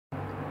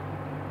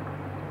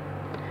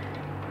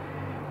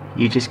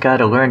You just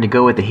gotta learn to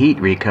go with the heat,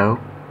 Rico.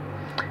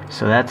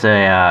 So that's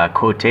a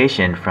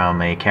quotation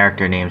from a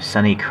character named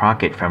Sonny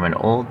Crockett from an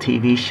old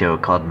TV show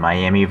called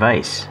Miami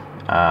Vice.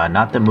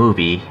 Not the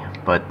movie,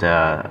 but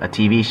a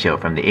TV show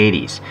from the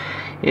 80s.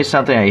 It's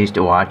something I used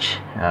to watch.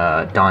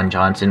 Don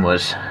Johnson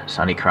was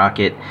Sonny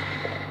Crockett,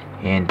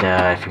 and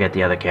I forget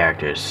the other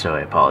characters, so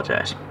I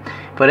apologize.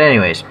 But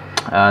anyways,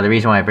 the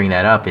reason why I bring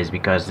that up is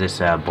because this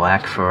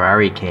black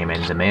Ferrari came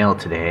in the mail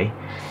today,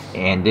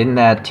 and in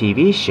that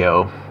TV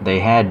show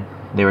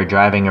they were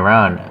driving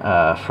around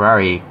a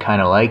Ferrari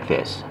kind of like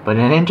this. But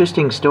an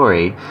interesting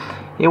story,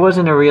 it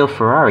wasn't a real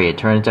Ferrari. It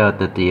turns out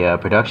that the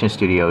production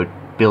studio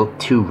built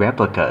two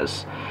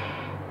replicas.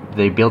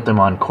 They built them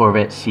on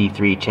Corvette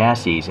C3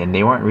 chassis, and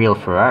they weren't real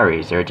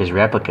Ferraris, they were just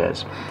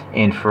replicas.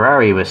 And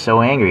Ferrari was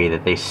so angry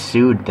that they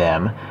sued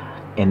them,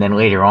 and then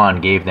later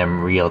on gave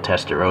them real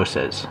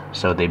Testarossas.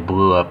 So they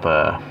blew up,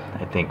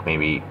 I think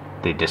maybe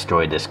they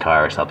destroyed this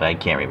car or something. I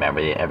can't remember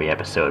every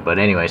episode. But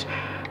anyways,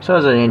 so it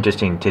was an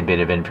interesting tidbit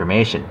of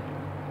information.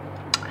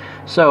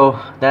 So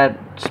that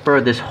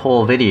spurred this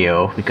whole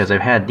video because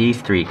I've had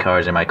these three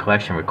cars in my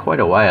collection for quite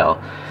a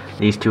while.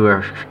 These two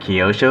are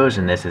Kyoshos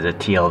and this is a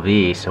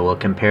TLV, so we'll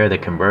compare the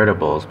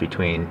convertibles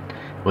between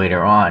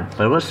later on.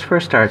 But let's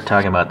first start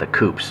talking about the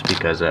coupes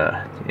because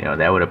you know,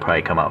 that would have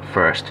probably come out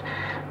first.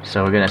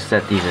 So we're gonna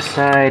set these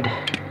aside.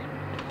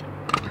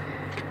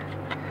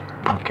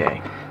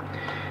 Okay.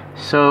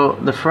 So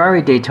the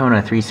Ferrari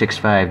Daytona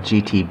 365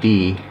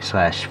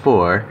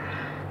 GTB/4,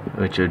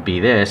 which would be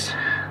this,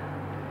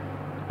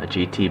 a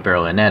GT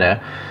Berlinetta.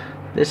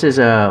 This is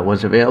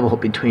was available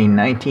between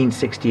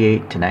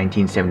 1968 to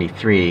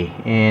 1973,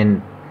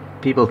 and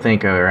people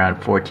think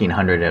around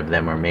 1,400 of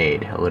them were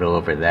made, a little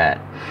over that.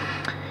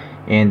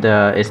 And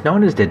it's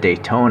known as the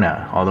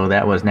Daytona, although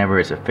that was never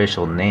its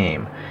official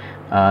name.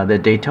 The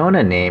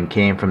Daytona name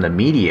came from the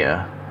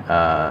media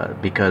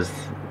because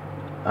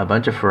a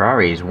bunch of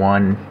Ferraris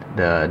won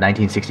the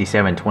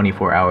 1967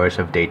 24 Hours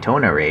of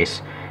Daytona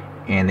race,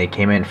 and they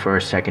came in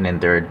first, second,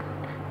 and third.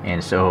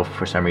 And so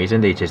for some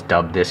reason they just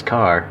dubbed this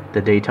car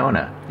the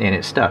Daytona, and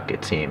it stuck,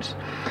 it seems.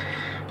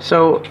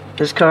 So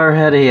this car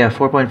had a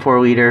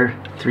 4.4 liter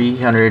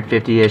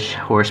 350-ish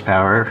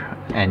horsepower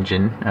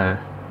engine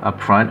up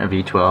front, a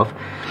V12,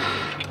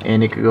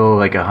 and it could go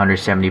like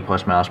 170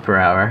 plus miles per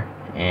hour,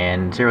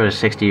 and 0 to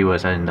 60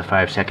 was in the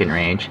 5-second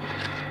range.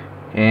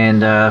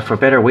 And for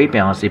better weight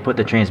balance they put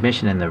the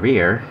transmission in the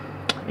rear,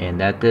 and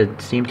that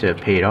did seem to have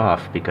paid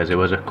off because it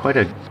was quite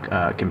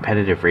a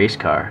competitive race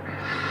car.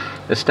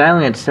 The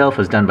styling itself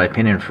was done by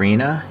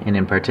Pininfarina, and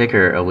in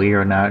particular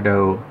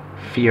Leonardo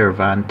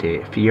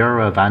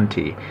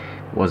Fioravanti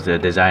was the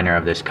designer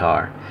of this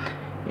car.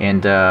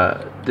 And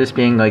this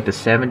being like the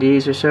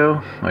 70s or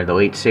so, or the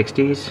late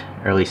 60s,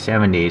 early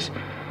 70s,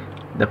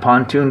 the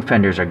pontoon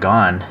fenders are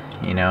gone.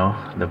 You know,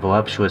 the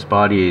voluptuous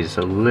body is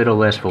a little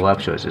less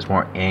voluptuous, it's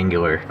more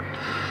angular.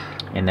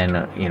 And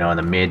then, you know, in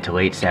the mid to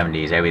late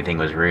 70s, everything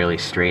was really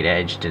straight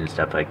edged and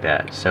stuff like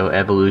that. So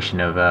evolution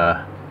of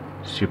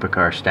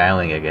supercar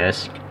styling, I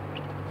guess.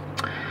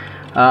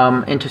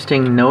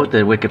 Interesting note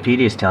that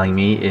Wikipedia is telling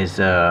me is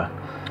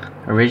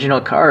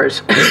original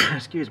cars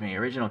excuse me,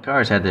 original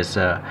cars had this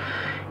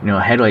you know,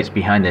 headlights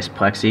behind this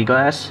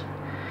plexiglass,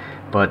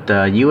 but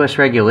US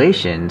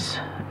regulations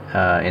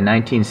in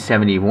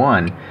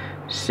 1971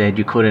 said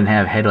you couldn't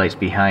have headlights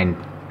behind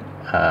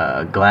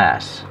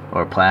glass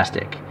or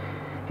plastic.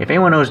 If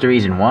anyone knows the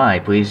reason why,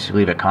 please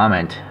leave a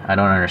comment. I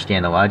don't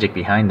understand the logic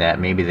behind that.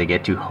 Maybe they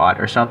get too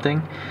hot or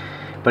something.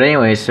 But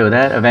anyways, so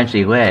that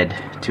eventually led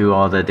to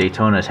all the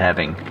Daytonas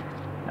having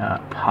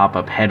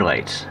pop-up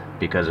headlights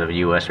because of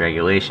US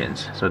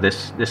regulations. So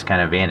this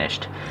kind of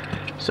vanished.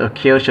 So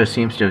Kyosho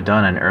seems to have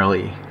done an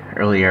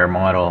earlier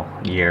model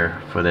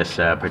year for this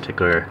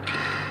particular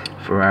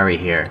Ferrari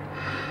here.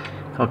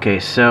 Okay,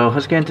 so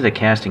let's get into the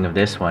casting of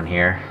this one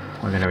here.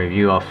 We're going to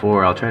review all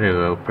four. I'll try to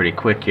go pretty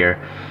quick here.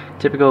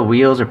 Typical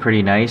wheels are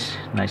pretty nice,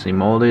 nicely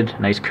molded.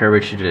 Nice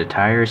curvature to the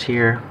tires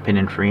here.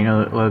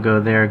 Pininfarina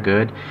logo there,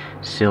 good.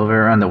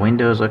 Silver on the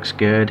windows looks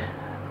good.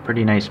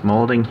 Pretty nice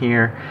molding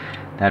here.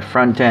 That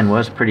front end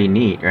was pretty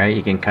neat, right?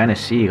 You can kind of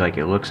see, like,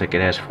 it looks like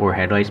it has 4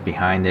 headlights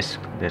behind this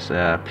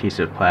piece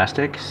of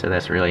plastic, so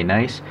that's really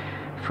nice.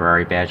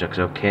 Ferrari badge looks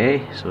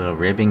okay. So a little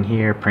ribbing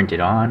here,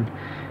 printed on.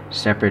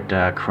 Separate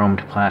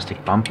chromed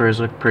plastic bumpers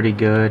look pretty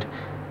good.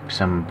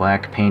 Some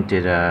black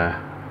painted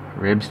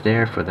ribs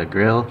there for the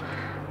grille.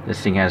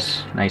 This thing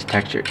has nice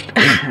textured,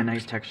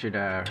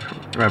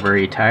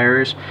 rubbery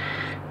tires,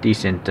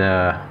 decent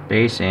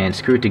base, and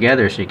screwed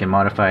together so you can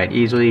modify it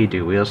easily,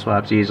 do wheel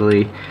swaps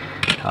easily.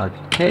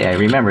 Hey, I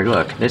remembered,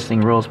 look, this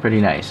thing rolls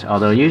pretty nice,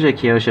 although usually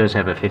Kyoshos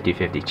have a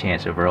 50-50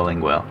 chance of rolling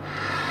well.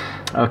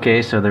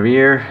 Okay, so the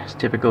rear is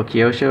typical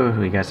Kyosho.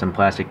 We got some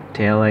plastic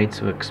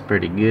taillights, looks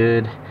pretty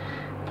good.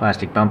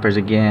 Plastic bumpers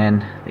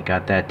again, they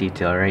got that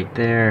detail right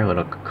there. A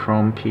little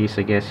chrome piece,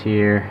 I guess,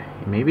 here.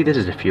 Maybe this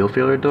is a fuel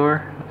filler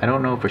door, I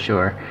don't know for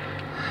sure.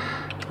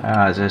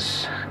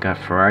 This got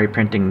Ferrari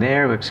printing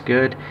there, looks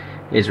good.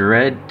 is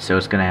red, so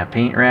it's gonna have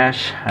paint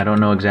rash. I don't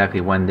know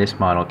exactly when this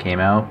model came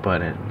out,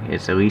 but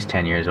it's at least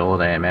 10 years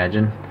old, I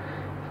imagine.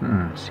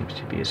 Seems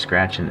to be a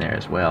scratch in there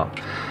as well.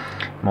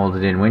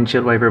 Molded in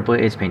windshield wiper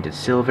blades, painted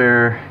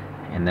silver,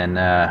 and then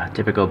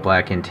typical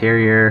black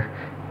interior.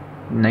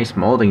 Nice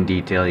molding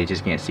detail, you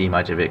just can't see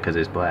much of it because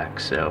it's black.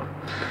 So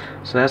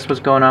that's what's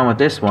going on with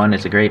this one.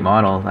 It's a great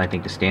model. I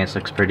think the stance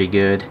looks pretty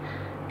good.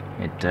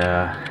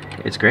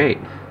 It's great,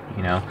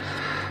 you know.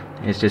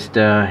 It's just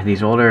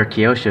these older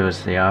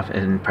Kyoshos,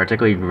 and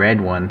particularly red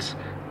ones,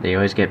 they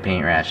always get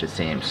paint rash, it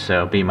seems.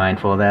 So be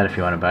mindful of that if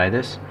you want to buy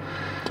this.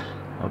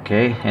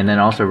 Okay, and then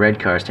also red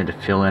cars tend to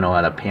fill in a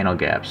lot of panel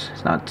gaps.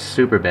 It's not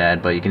super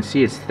bad, but you can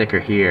see it's thicker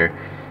here,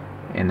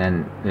 and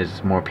then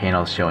there's more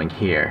panels showing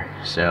here.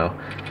 So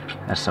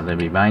that's something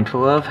to be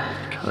mindful of.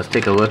 Let's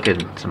take a look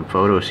at some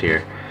photos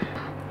here.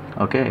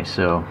 Okay,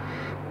 so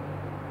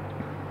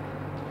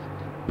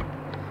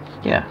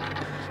yeah,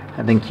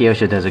 I think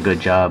Kyosho does a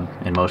good job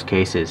in most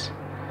cases.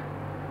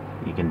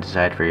 You can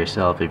decide for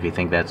yourself if you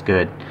think that's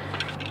good.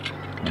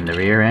 In the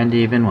rear end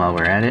even, while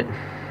we're at it.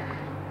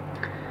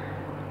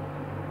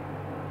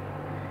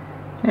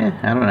 Yeah,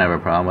 I don't have a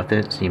problem with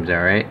it. Seems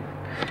alright.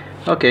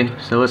 Okay,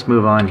 so let's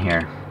move on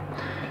here.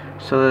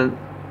 So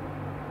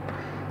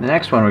the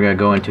next one we're going to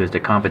go into is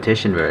the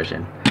competition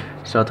version.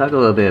 So I'll talk a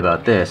little bit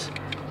about this.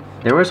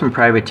 There were some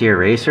privateer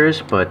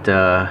racers, but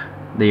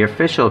the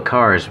official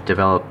cars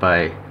developed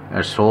by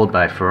or sold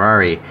by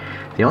Ferrari,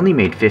 they only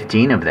made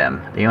 15 of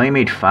them. They only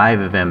made 5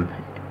 of them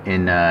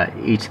in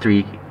each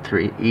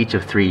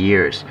of 3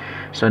 years.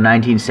 So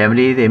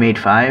 1970 they made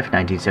 5,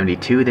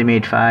 1972 they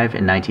made 5,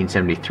 and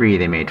 1973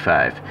 they made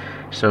 5.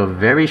 So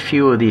very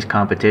few of these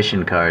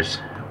competition cars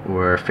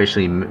were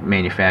officially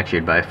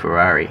manufactured by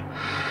Ferrari.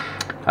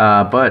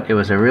 But it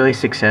was a really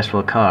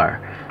successful car.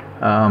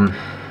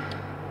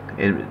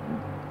 In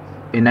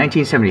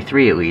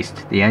 1973 at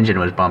least, the engine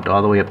was bumped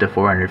all the way up to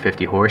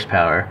 450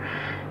 horsepower.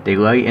 They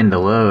lightened the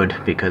load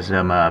because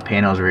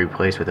panels were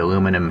replaced with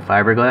aluminum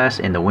fiberglass,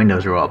 and the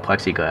windows were all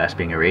plexiglass,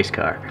 being a race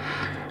car.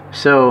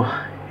 So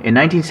in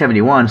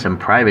 1971, some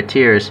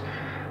privateers,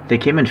 they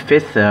came in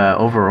 5th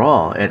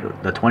overall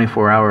at the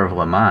 24-hour of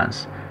Le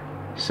Mans.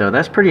 So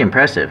that's pretty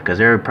impressive because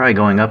they're probably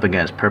going up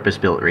against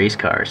purpose-built race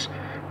cars,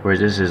 whereas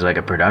this is like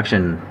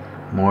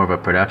more of a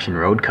production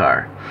road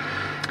car.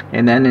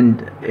 And then in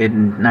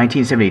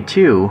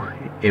 1972,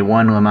 it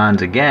won Le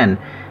Mans again,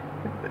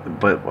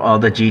 but all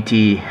the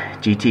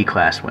GT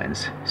class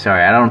wins.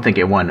 Sorry, I don't think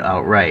it won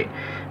outright,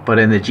 but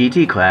in the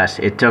GT class,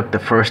 it took the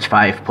first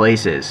 5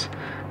 places.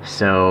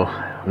 So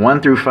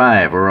 1 through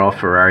 5 were all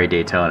Ferrari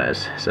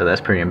Daytonas, so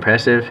that's pretty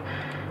impressive.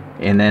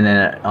 And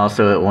then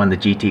also it won the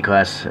GT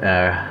class in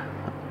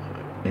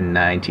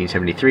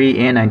 1973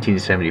 and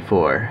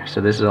 1974.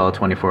 So this is all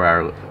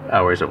 24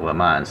 hours of Le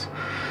Mans.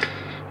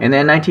 And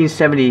then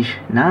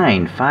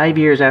 1979, 5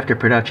 years after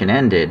production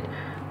ended,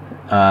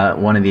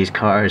 one of these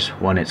cars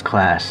won its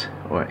class,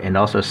 and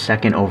also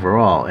 2nd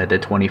overall at the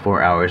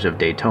 24 hours of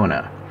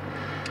Daytona.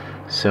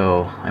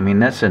 So, I mean,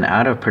 that's an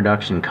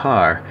out-of-production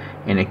car,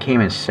 and it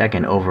came in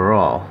 2nd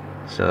overall,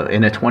 so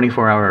in a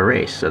 24-hour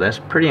race, so that's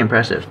pretty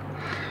impressive.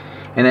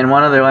 And then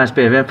one other last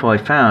bit of info I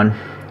found,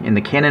 in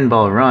the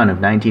Cannonball Run of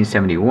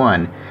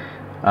 1971,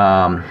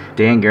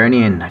 Dan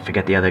Gurney and I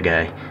forget the other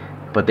guy,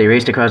 but they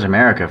raced across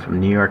America from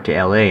New York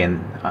to LA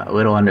in a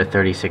little under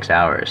 36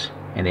 hours,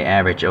 and they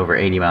average over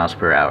 80 miles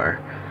per hour.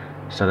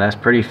 So that's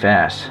pretty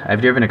fast.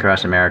 I've driven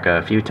across America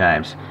a few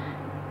times,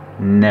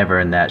 never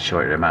in that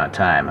short amount of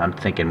time. I'm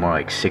thinking more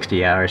like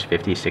 60 hours,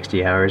 50,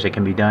 60 hours it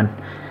can be done,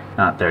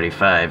 not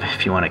 35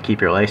 if you want to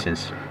keep your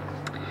license.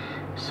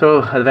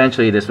 So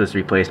eventually this was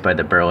replaced by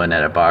the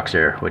Berlinetta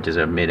Boxer, which is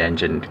a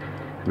mid-engine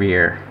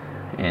rear,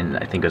 and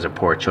I think it was a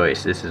poor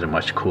choice. This is a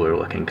much cooler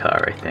looking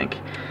car, I think.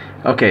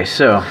 Okay,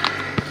 so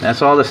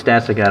that's all the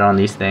stats I got on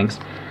these things.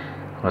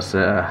 Let's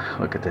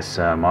look at this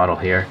model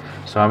here.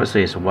 So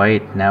obviously it's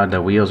white. Now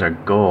the wheels are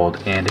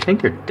gold, and I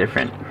think they're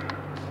different.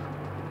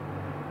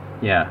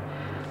 Yeah,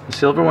 the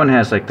silver one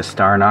has like the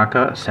star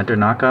knockoff, center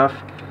knockoff,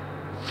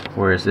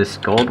 whereas this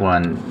gold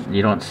one,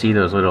 you don't see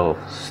those little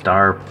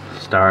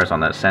stars on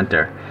that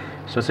center.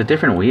 So it's a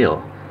different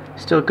wheel.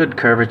 Still good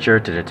curvature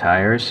to the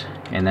tires,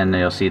 and then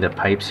you'll see the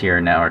pipes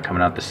here now are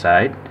coming out the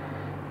side,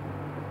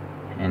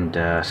 and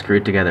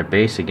screwed together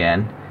base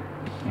again,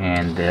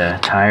 and the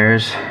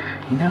tires,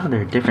 you know,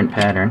 they're a different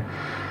pattern.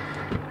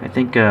 I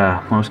think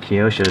most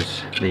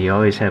Kyoshos, they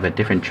always have a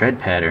different tread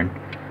pattern.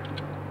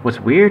 What's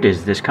weird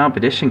is this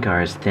competition car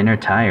has thinner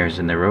tires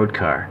than the road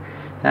car.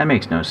 That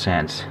makes no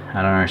sense.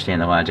 I don't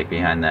understand the logic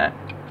behind that.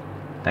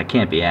 That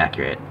can't be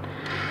accurate.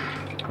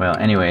 Well,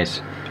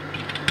 anyways,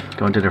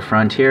 going to the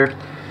front here.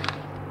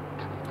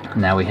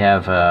 Now we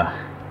have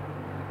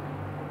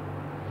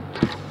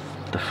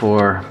the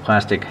 4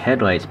 plastic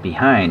headlights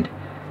behind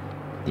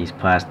this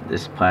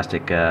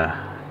plastic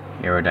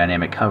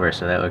aerodynamic cover,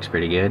 so that looks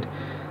pretty good.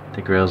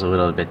 The grill's a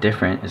little bit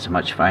different. It's a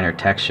much finer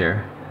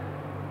texture.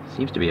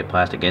 Seems to be a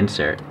plastic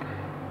insert.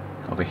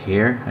 Over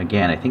here,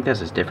 again, I think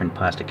this is different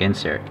plastic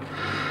insert.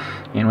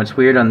 And what's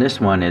weird on this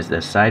one is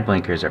the side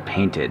blinkers are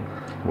painted.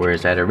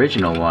 whereas that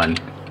original one,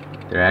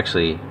 they're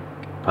actually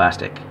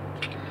plastic.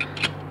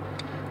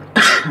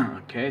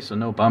 Okay, so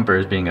no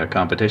bumpers being a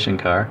competition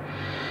car.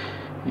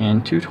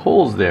 And 2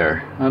 holes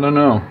there. I don't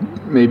know.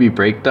 Maybe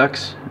brake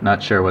ducts?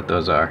 Not sure what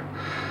those are.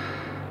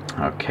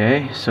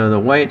 Okay, so the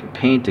white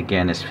paint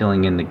again is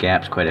filling in the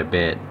gaps quite a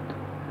bit.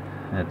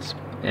 That's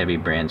every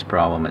brand's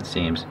problem, it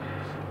seems.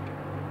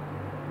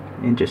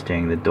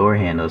 Interesting, the door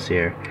handles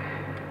here.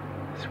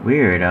 It's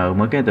weird. I'm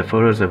looking at the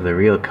photos of the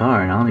real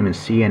car and I don't even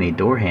see any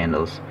door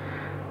handles.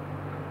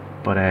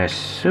 But I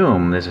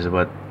assume this is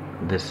what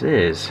this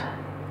is,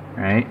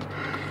 right?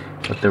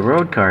 But the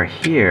road car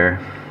here,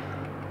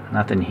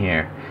 nothing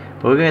here.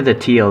 But looking at the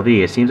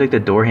TLV, it seems like the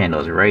door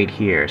handle is right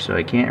here, so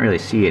I can't really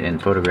see it in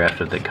photographs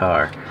of the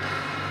car.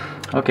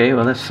 Okay,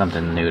 well that's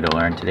something new to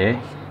learn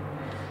today.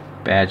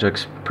 Badge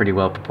looks pretty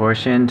well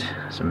proportioned.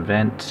 Some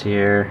vents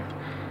here.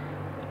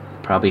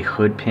 Probably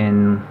hood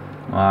pin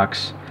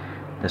locks.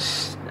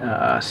 This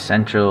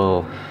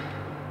central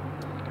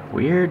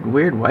weird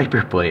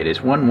wiper blade.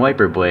 It's one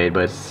wiper blade,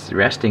 but it's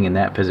resting in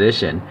that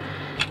position.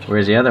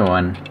 Whereas the other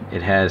one,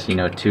 it has, you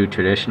know, 2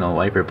 traditional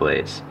wiper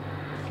blades.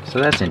 So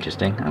that's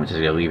interesting. I'm just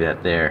gonna leave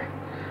that there.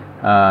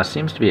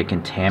 Seems to be a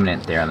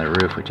contaminant there on the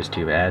roof, which is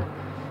too bad.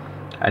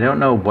 I don't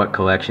know what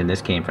collection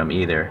this came from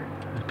either.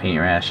 Paint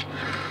rash.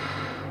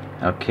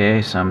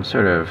 Okay, some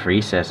sort of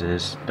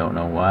recesses. Don't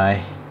know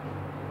why.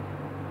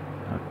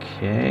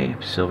 Okay,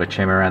 silver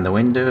trim around the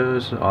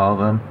windows, all of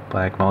them.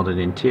 Black molded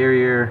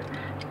interior.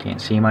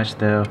 Can't see much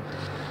though.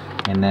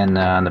 And then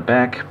on the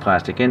back,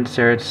 plastic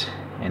inserts.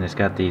 And it's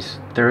got these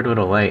third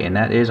little light, and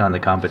that is on the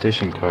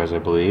competition cars, I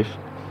believe.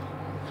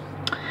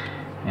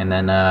 And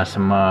then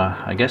some,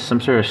 I guess some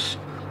sort of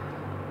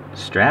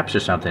straps or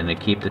something to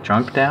keep the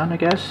trunk down, I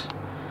guess.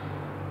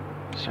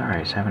 Sorry, I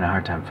was having a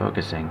hard time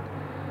focusing.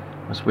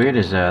 What's weird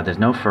is there's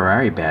no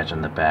Ferrari badge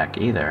on the back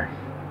either.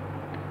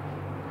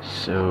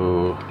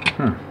 So,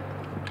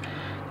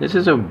 this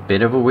is a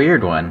bit of a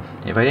weird one.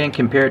 If I didn't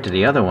compare it to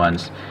the other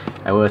ones,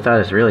 I would have thought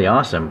it's really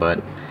awesome, but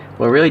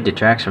what really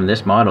detracts from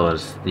this model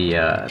is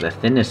the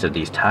thinness of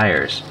these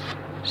tires.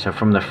 So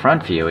from the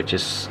front view, it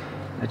just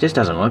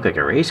doesn't look like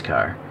a race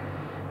car.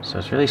 So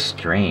it's really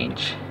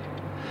strange.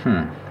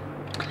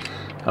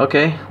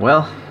 Okay,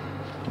 well,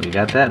 we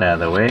got that out of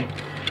the way.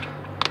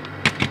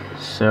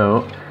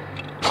 So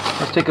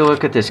let's take a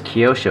look at this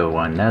Kyosho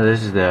one. Now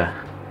this is the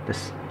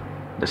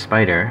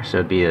Spider, so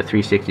it'd be a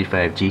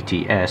 365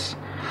 GTS.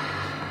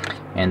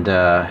 And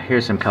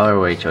here's some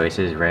colorway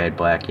choices: red,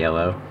 black,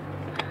 yellow.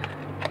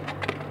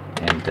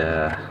 And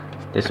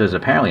this was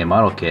apparently a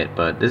model kit,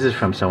 but this is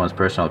from someone's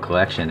personal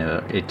collection.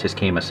 It just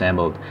came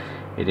assembled.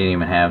 It didn't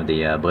even have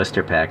the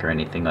blister pack or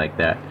anything like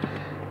that.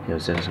 It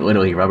was just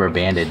literally rubber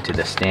banded to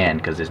the stand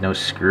because there's no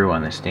screw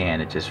on the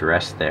stand. It just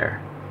rests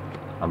there.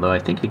 Although I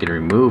think you could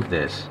remove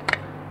this.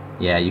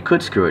 Yeah, you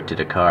could screw it to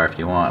the car if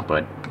you want,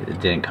 but it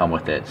didn't come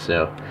with it.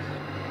 So,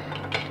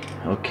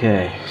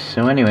 okay.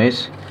 So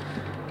anyways,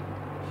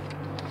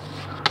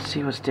 let's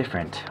see what's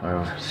different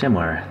or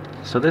similar.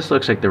 So this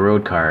looks like the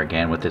road car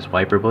again with its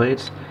wiper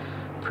blades.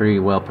 Pretty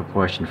well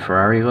proportioned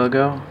Ferrari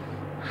logo.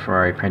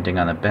 Ferrari printing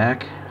on the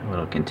back. A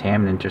little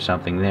contaminant or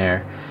something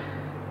there.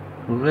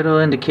 A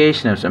little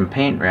indication of some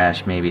paint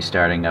rash maybe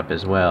starting up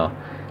as well.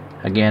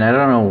 Again, I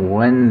don't know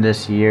when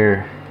this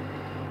year,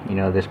 you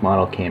know, this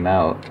model came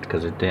out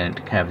because it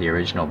didn't have the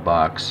original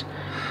box.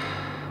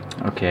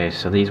 Okay,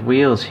 so these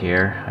wheels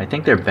here, I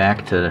think they're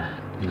back to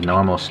the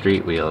normal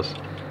street wheels.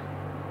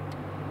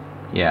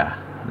 Yeah,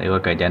 they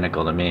look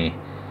identical to me.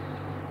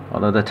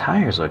 Although the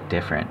tires look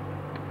different.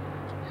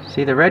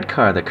 See, the red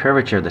car, the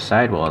curvature of the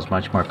sidewall is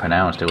much more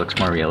pronounced. It looks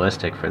more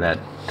realistic for that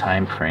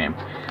time frame.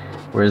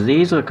 Whereas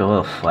these look a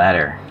little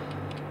flatter.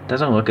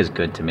 Doesn't look as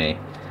good to me.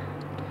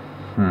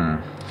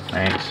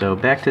 Alright, so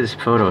back to this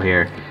photo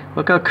here.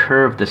 Look how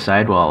curved the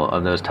sidewall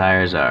of those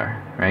tires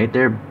are. Right?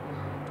 They're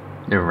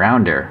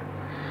rounder.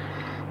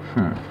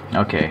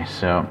 Okay,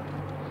 so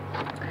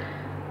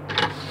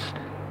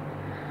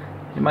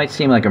it might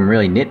seem like I'm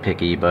really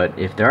nitpicky, but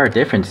if there are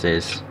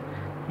differences,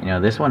 you know,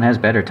 this one has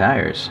better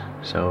tires.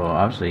 So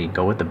obviously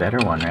go with the better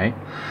one, right?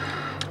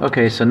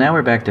 Okay, so now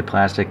we're back to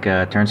plastic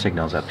turn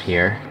signals up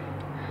here.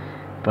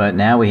 But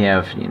now we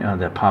have, you know,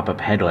 the pop-up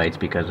headlights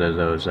because of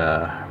those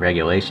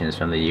regulations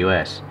from the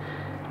US.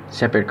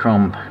 Separate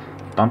chrome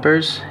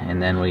bumpers,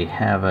 and then we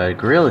have a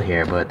grille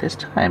here, but this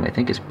time I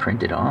think it's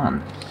printed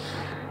on.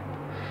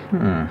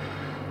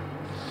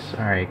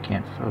 Sorry, I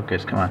can't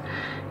focus. Come on.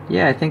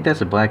 Yeah, I think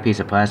that's a black piece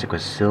of plastic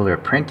with silver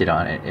printed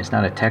on it. It's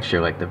not a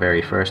texture like the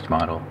very first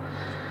model.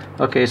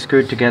 Okay,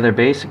 screwed together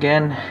base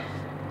again.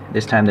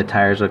 This time the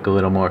tires look a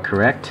little more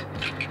correct.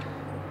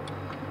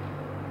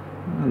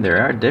 They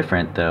are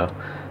different though.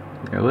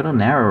 They're a little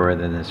narrower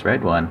than this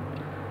red one.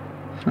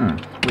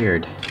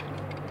 Weird.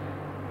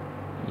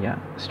 Yeah,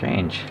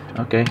 strange.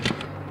 Okay.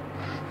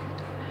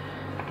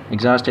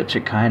 Exhaust tips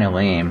are kind of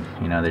lame.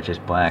 You know, they're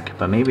just black.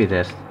 But maybe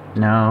this...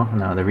 No,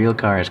 the real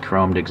car has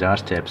chromed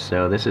exhaust tips,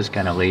 so this is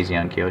kind of lazy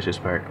on Kyosho's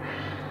part.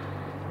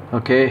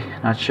 Okay,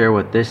 not sure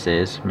what this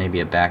is. Maybe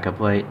a backup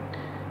light.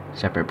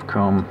 Separate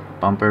chrome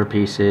bumper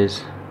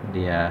pieces.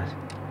 The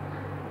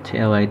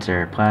taillights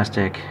are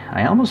plastic.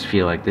 I almost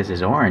feel like this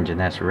is orange and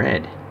that's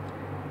red.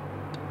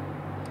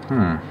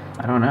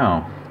 I don't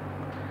know.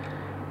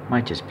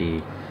 Might just be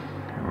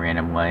a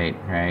random light,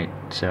 right?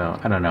 So,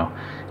 I don't know.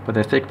 But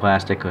the thick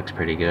plastic looks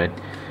pretty good.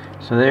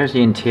 So there's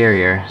the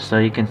interior. So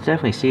you can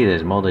definitely see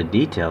there's molded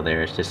detail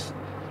there. It's just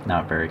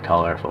not very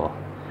colorful.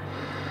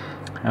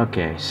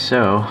 Okay,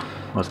 so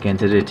let's get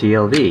into the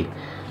TLV.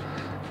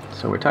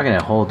 So we're talking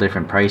a whole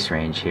different price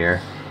range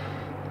here.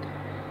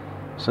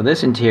 So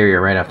this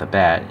interior right off the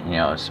bat, you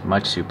know, it's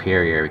much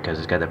superior because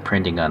it's got the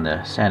printing on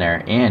the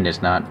center and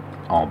it's not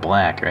all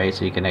black, right?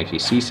 So you can actually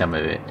see some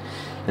of it.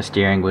 The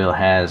steering wheel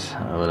has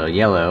a little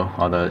yellow,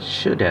 although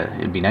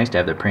it'd be nice to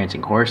have the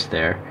prancing horse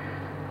there.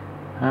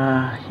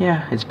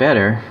 Yeah, it's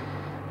better.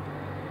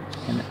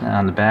 And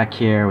on the back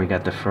here, we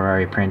got the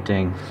Ferrari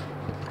printing.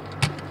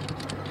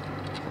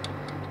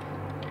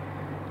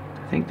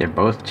 I think they're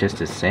both just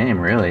the same,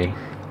 really.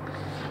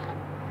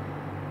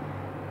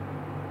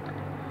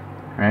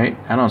 Right?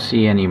 I don't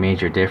see any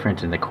major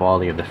difference in the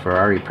quality of the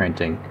Ferrari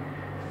printing.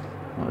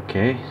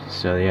 Okay,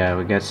 so yeah,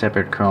 we got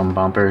separate chrome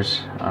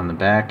bumpers on the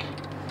back.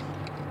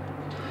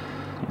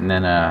 And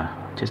then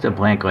just a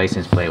blank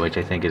license plate, which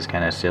I think is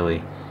kind of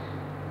silly.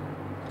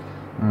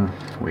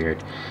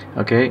 Weird.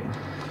 Okay.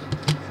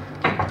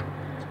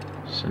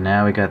 So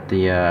now we got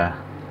the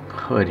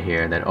hood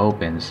here that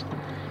opens.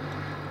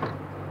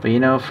 But you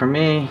know, for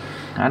me,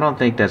 I don't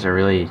think that's a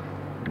really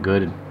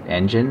good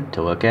engine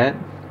to look at.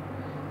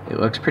 It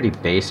looks pretty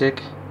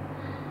basic,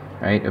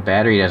 right? A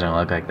battery doesn't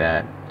look like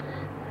that.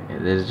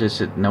 There's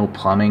just no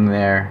plumbing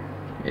there.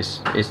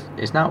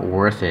 It's not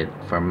worth it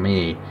for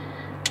me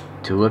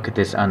to look at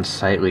this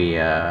unsightly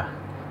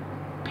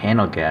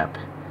panel gap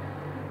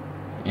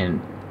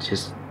in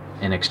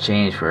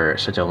exchange for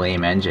such a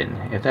lame engine.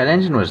 If that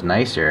engine was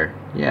nicer,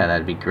 yeah,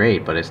 that'd be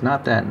great, but it's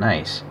not that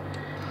nice.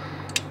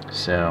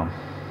 So,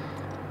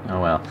 oh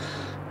well.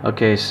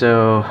 Okay,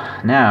 so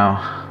now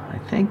I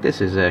think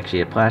this is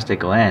actually a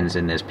plastic lens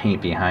in this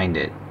paint behind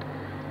it.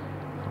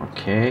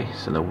 Okay,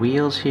 so the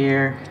wheels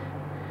here,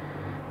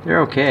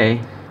 they're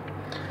okay.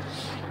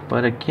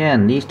 But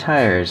again, these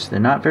tires, they're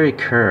not very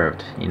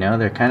curved, you know,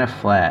 they're kind of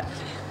flat.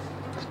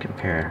 Let's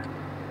compare.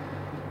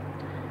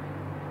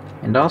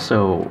 And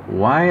also,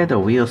 why are the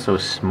wheels so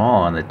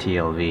small on the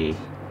TLV?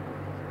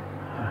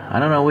 I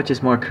don't know which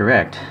is more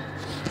correct.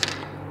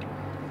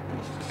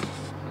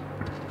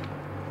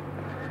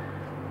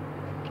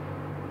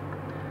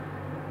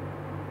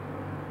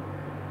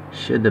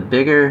 Should the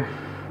bigger...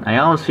 I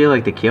almost feel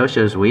like the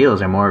Kyoshos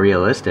wheels are more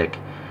realistic.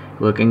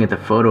 Looking at the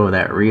photo of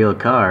that real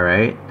car,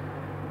 right?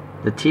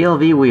 The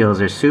TLV wheels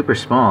are super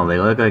small. They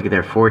look like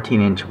they're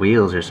 14-inch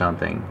wheels or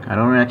something. I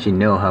don't actually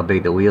know how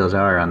big the wheels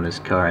are on this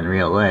car in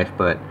real life,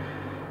 but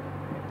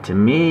to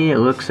me it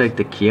looks like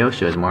the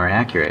Kyosho is more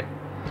accurate.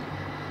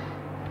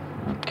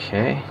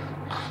 Okay.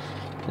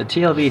 The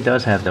TLV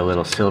does have the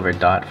little silver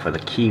dot for the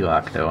key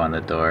lock though on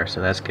the door, so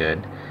that's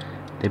good.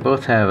 They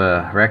both have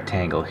a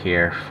rectangle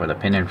here for the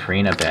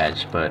Pininfarina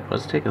badge, but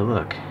let's take a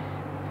look.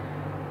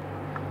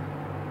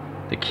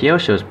 The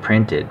Kyosho's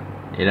printed.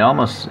 It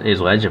almost is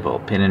legible,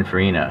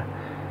 Pininfarina.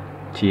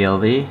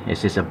 TLV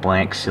is just a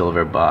blank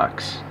silver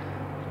box.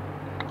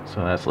 So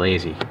that's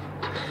lazy.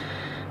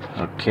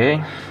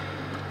 Okay.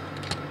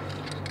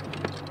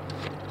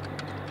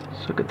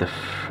 Let's look at the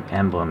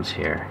emblems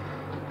here.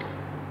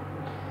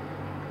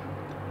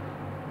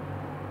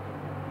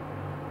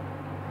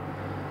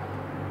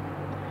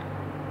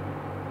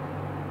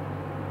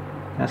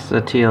 That's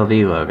the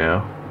TLV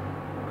logo.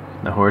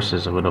 The horse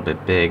is a little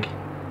bit big.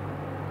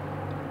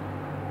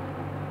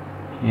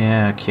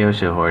 Yeah,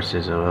 Kyosho horse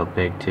is a little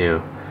big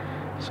too.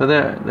 So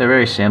they're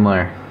very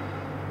similar.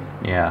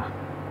 Yeah.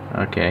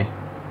 Okay.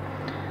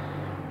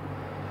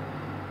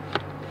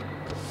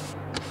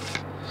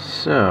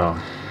 So,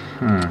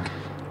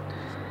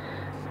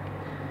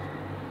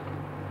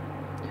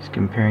 just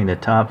comparing the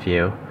top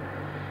view.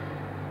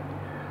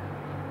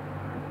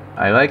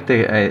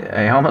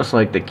 I almost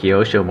like the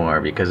Kyosho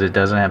more because it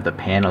doesn't have the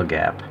panel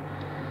gap.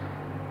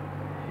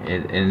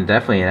 It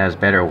definitely has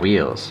better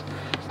wheels.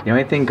 The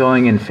only thing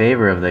going in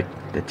favor of the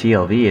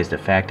TLV is the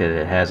fact that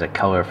it has a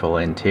colorful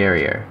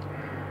interior.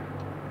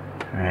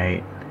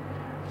 Right?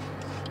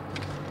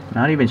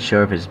 Not even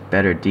sure if it's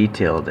better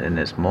detailed in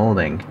this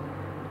molding.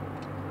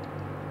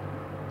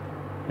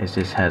 It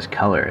just has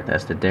color.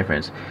 That's the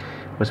difference.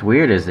 What's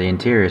weird is the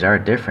interiors are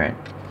different.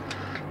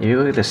 If you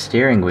look at the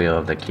steering wheel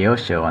of the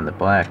Kyosho on the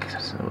black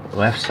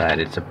left side,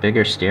 it's a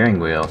bigger steering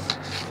wheel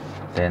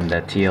than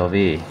the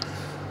TLV.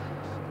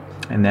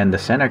 And then the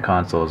center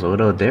console is a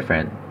little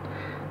different.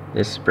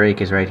 This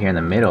brake is right here in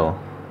the middle.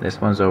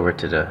 This one's over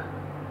to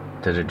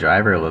the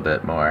driver a little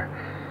bit more.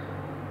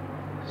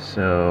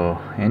 So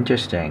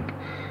interesting.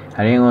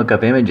 I didn't look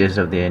up images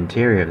of the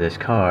interior of this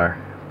car,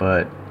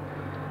 but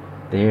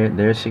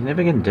there's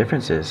significant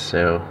differences.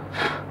 So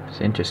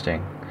it's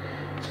interesting.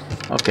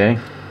 Okay.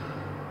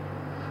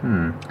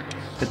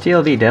 The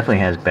TLV definitely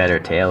has better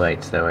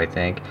taillights though, I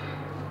think.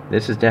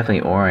 This is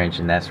definitely orange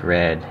and that's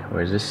red,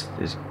 whereas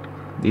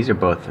these are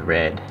both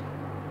red.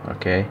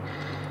 Okay,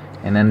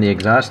 and then the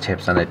exhaust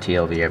tips on the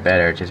TLV are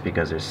better just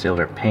because there's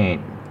silver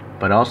paint,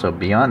 but also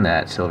beyond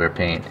that silver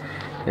paint,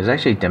 there's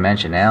actually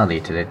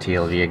dimensionality to the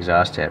TLV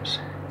exhaust tips.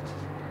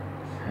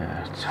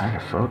 It's hard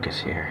to focus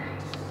here.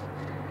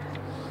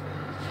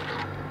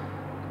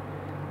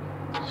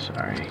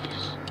 Sorry.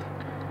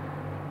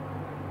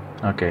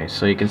 Okay,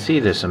 so you can see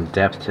there's some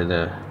depth to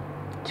the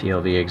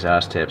TLV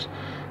exhaust tips.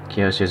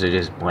 Kyoshos are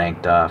just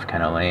blanked off,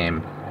 kind of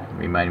lame.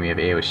 Remind me of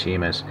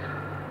Aoshima's.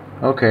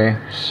 Okay,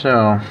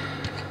 so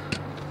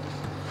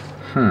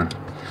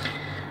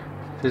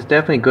there's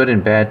definitely good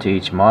and bad to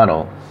each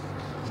model.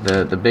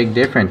 The big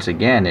difference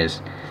again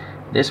is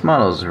this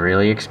model is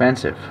really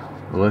expensive.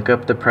 Look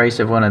up the price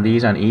of one of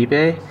these on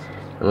eBay.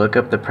 Look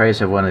up the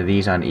price of one of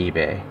these on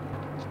eBay.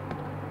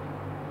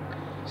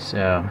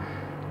 So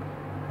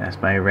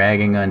that's my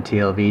ragging on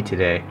TLV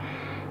today.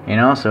 And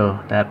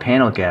also that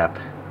panel gap.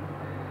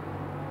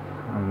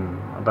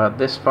 I'm about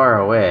this far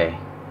away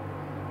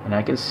and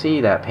I can see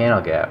that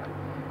panel gap.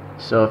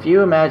 So if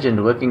you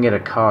imagined looking at a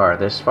car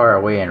this far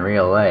away in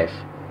real life,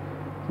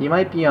 you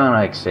might be on,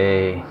 like,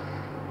 say,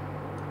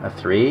 a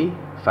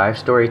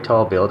 5-story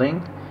tall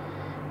building.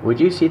 Would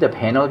you see the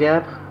panel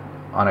gap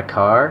on a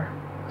car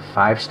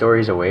 5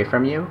 stories away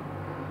from you?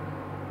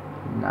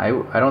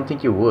 I don't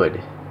think you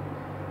would.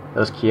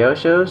 Those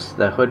Kyoshos,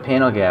 the hood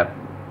panel gap,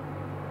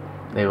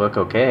 they look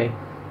okay.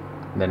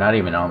 They're not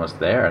even almost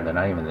there. They're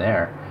not even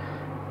there.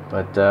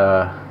 But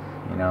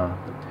you know,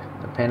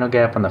 the panel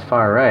gap on the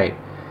far right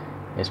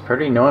is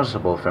pretty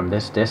noticeable from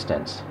this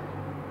distance.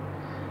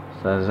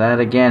 So that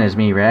again is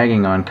me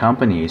ragging on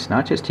companies,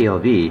 not just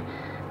TLV,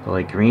 but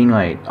like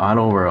Greenlight,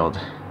 Auto World.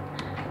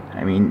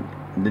 I mean,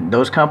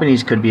 those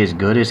companies could be as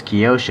good as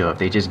Kyosho if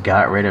they just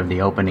got rid of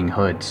the opening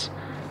hoods.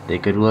 They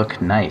could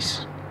look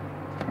nice.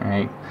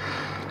 Alright.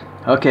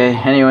 Okay,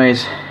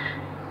 anyways.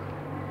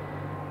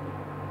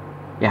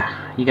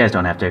 Yeah, you guys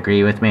don't have to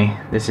agree with me.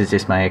 This is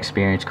just my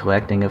experience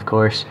collecting, of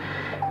course.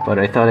 But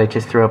I thought I'd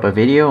just throw up a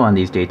video on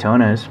these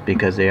Daytonas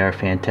because they are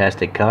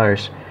fantastic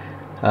cars.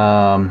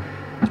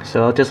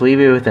 So I'll just leave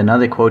you with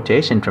another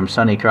quotation from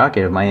Sonny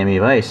Crockett of Miami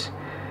Vice.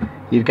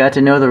 You've got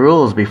to know the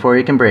rules before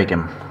you can break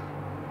them.